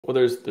Well,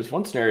 there's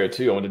one scenario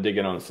too. I want to dig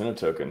in on the incentive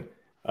token,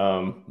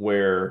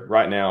 where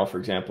right now, for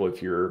example,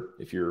 if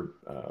you're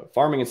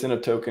farming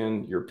incentive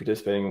token, you're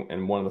participating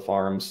in one of the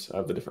farms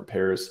of the different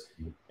pairs,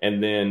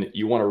 and then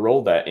you want to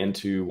roll that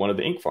into one of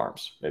the ink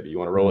farms. Maybe you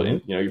want to roll it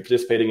Mm-hmm. in. You're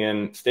participating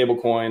in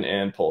stablecoin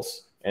and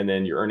Pulse, and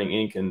then you're earning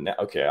ink. And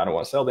okay, I don't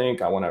want to sell the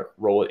ink. I want to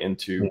roll it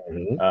into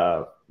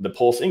Mm-hmm. the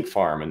Pulse ink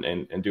farm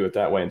and do it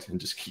that way, and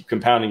just keep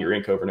compounding your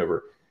ink over and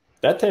over.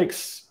 That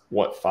takes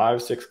what,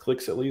 5, 6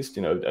 clicks at least,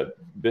 a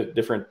bit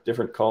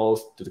different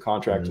calls to the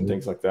contract and Mm-hmm.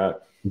 things like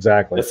that.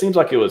 Exactly. That seems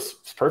like it was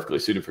perfectly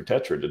suited for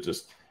Tetra to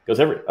just, because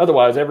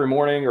otherwise every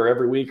morning or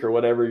every week or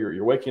whatever,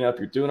 you're waking up,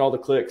 you're doing all the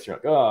clicks. You're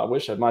like, oh, I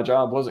wish my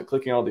job wasn't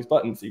clicking all these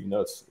buttons, even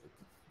though it's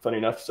funny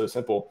enough, so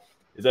simple.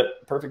 Is that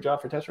a perfect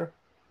job for Tetra?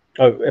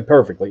 Oh,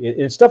 perfectly.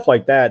 It's stuff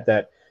like that,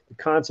 that the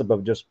concept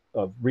of just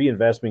of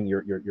reinvesting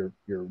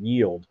your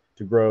yield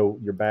to grow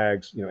your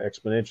bags,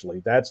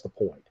 exponentially. That's the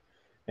point.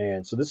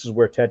 And so this is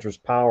where Tetra's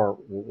power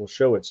will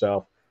show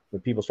itself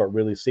when people start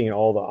really seeing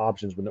all the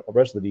options. When the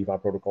rest of the DeFi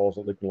protocols,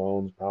 like Liquid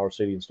Loans, Power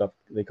City, and stuff,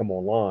 they come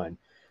online,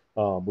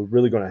 we're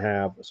really going to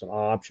have some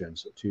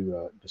options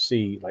to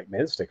see. Like,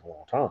 man, it's taking a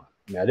long time.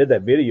 I mean, I did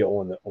that video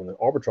on the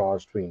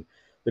arbitrage between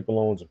Liquid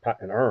Loans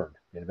and Earn,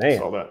 and I man,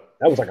 saw that.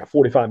 that was like a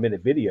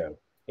 45-minute video,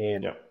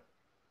 and Yeah.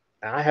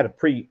 I had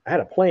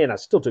a plan. I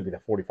still took me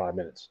that 45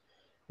 minutes,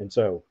 and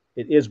so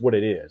it is what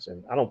it is.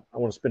 And I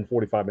want to spend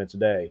 45 minutes a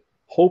day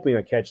hoping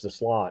I catch the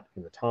slot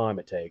in the time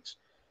it takes,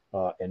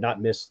 and not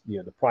miss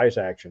the price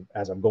action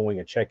as I'm going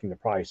and checking the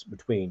price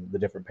between the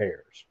different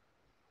pairs.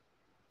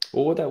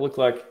 What would that look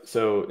like?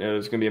 So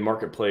there's going to be a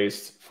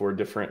marketplace for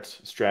different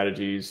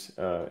strategies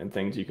and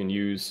things you can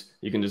use.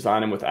 You can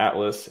design them with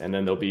Atlas, and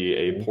then there'll be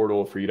a Mhm.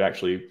 portal for you to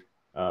actually,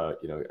 I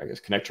guess,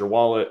 connect your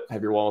wallet,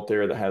 have your wallet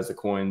there that has the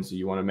coins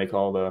you want to make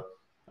all the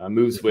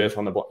moves Mhm. with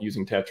on the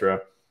using Tetra.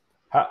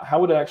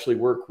 How would it actually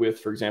work with,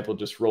 for example,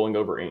 just rolling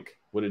over ink?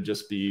 Would it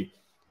just be?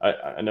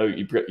 I know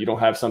you don't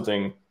have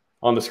something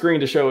on the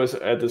screen to show us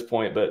at this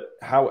point, but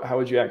how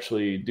would you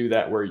actually do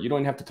that where you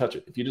don't even have to touch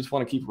it? If you just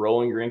want to keep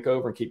rolling your ink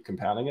over and keep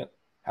compounding it,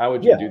 how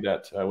would you Yeah, do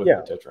that yeah. with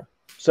Tetra?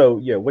 So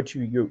yeah, what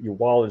your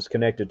wallet is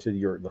connected to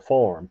the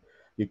farm.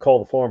 You call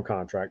the farm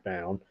contract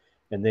down,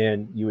 and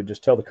then you would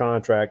just tell the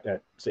contract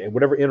at, say,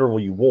 whatever interval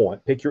you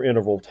want. Pick your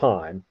interval of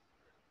time,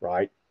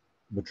 right?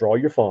 Withdraw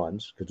your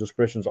funds because those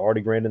permissions are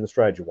already granted in the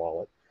strategy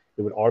wallet.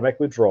 It would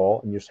automatically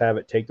withdraw, and you just have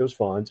it take those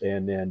funds.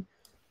 And then,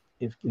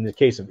 if in the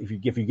case of if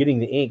you're getting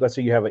the ink, let's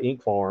say you have an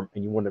ink farm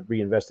and you want to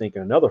reinvest ink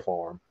in another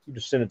farm, you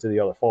just send it to the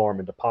other farm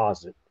and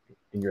deposit it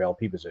in your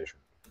LP position,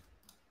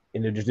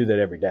 and you just do that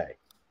every day.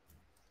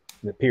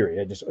 In the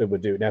period, it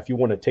would do. Now, if you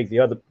want to take the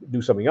other,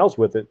 do something else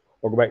with it,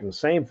 or go back to the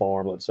same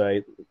farm, let's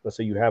say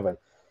you have an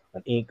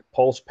ink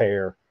pulse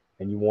pair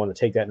and you want to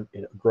take that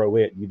and grow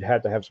it, you'd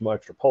have to have some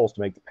extra pulse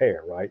to make the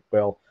pair, right?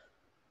 Well,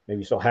 maybe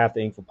you sell half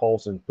the ink for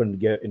pulse and put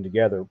them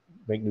together,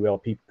 make new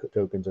LP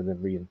tokens, and then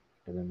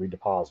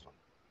redeposit them,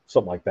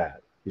 something like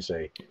that. You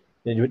see,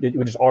 and it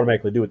would just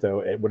automatically do it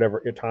though at whatever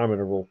time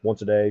interval,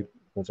 once a day,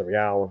 once every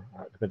hour,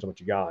 depends on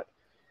what you got,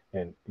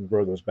 and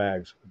grow those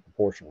bags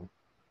proportionally.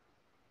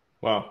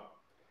 Wow.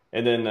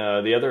 And then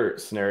the other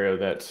scenario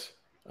that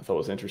I thought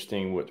was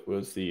interesting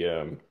was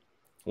the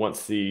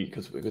once the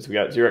because we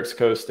got 0x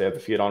Coast, they have the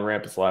Fiat on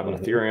ramp, it's live on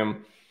Mm-hmm.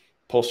 Ethereum.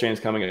 Pulse Chain's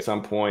coming at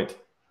some point.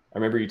 I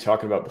remember you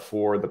talking about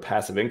before the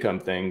passive income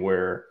thing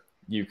where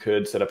you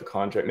could set up a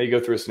contract, maybe go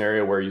through a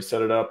scenario where you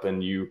set it up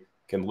and you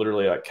can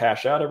literally like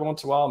cash out every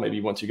once in a while,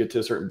 maybe once you get to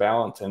a certain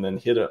balance and then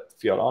hit a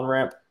Fiat on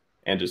ramp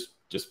and just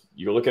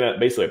you're looking at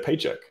basically a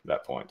paycheck at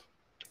that point.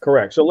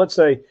 Correct. So let's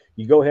say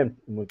you go ahead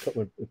and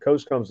when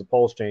Coast comes to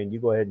PulseChain, you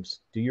go ahead and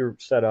do your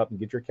setup and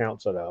get your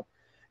account set up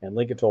and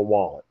link it to a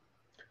wallet.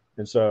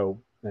 And so,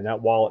 and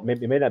that wallet,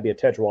 maybe it may not be a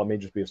Tetra wallet, it may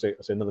just be say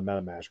another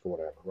MetaMask or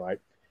whatever, right?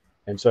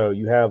 And so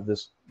you have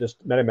this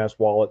MetaMask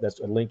wallet that's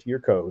a link to your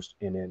Coast,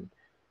 and then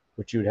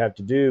what you would have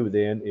to do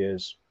then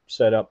is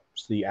set up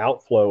the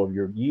outflow of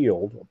your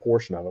yield, a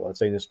portion of it. Let's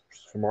say this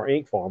from our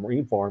ink farm or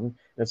ink farm,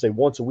 and say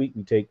once a week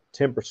we take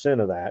 10%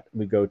 of that,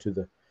 we go to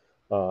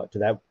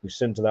that, we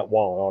send to that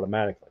wallet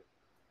automatically,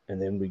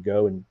 and then we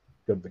go to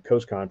the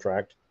Coast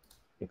contract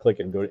and click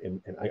it and go.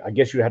 And I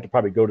guess you have to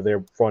probably go to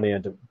their front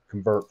end to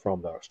convert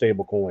from the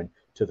stable coin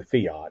to the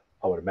fiat,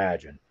 I would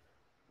imagine.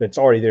 But it's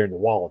already there in the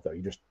wallet though.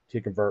 You just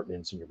hit convert and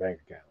it's in your bank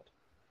account.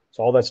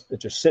 So all that's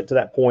it's just sent to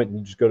that point, and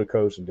you just go to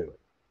Coast and do it.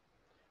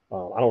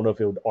 I don't know if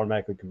it would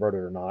automatically convert it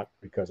or not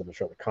because I'm not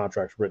sure the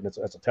contract's written.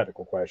 That's a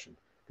technical question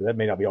because that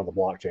may not be on the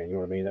blockchain. You know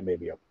what I mean? That may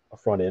be a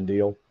front end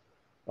deal,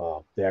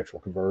 the actual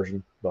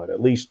conversion, but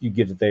at least you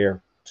get it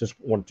there. Just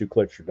 1 or 2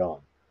 clicks, you're done.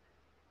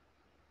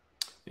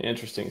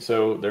 Interesting.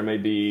 So there may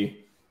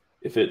be,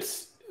 if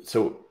it's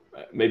so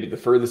maybe the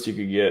furthest you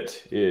could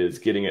get is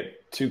getting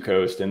it to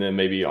Coast, and then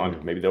maybe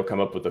they'll come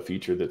up with a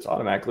feature that's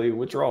automatically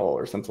withdrawal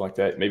or something like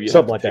that. Maybe you have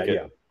Something to like take that,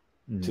 yeah. it to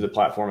Mm-hmm. the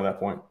platform at that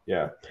point.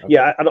 Yeah. Okay.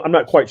 Yeah, I'm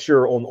not quite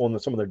sure on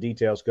some of their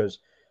details because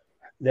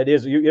that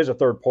is a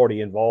third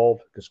party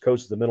involved because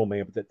Coast is the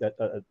middleman, but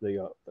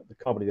the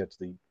company that's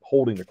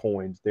holding the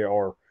coins, they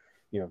are,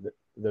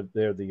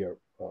 they're the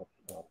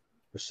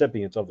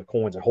recipients of the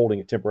coins and holding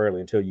it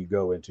temporarily until you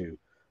go into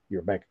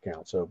your bank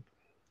account. So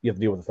you have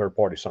to deal with a third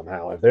party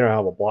somehow. If they don't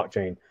have a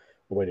blockchain,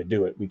 the way to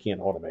do it, we can't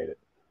automate it.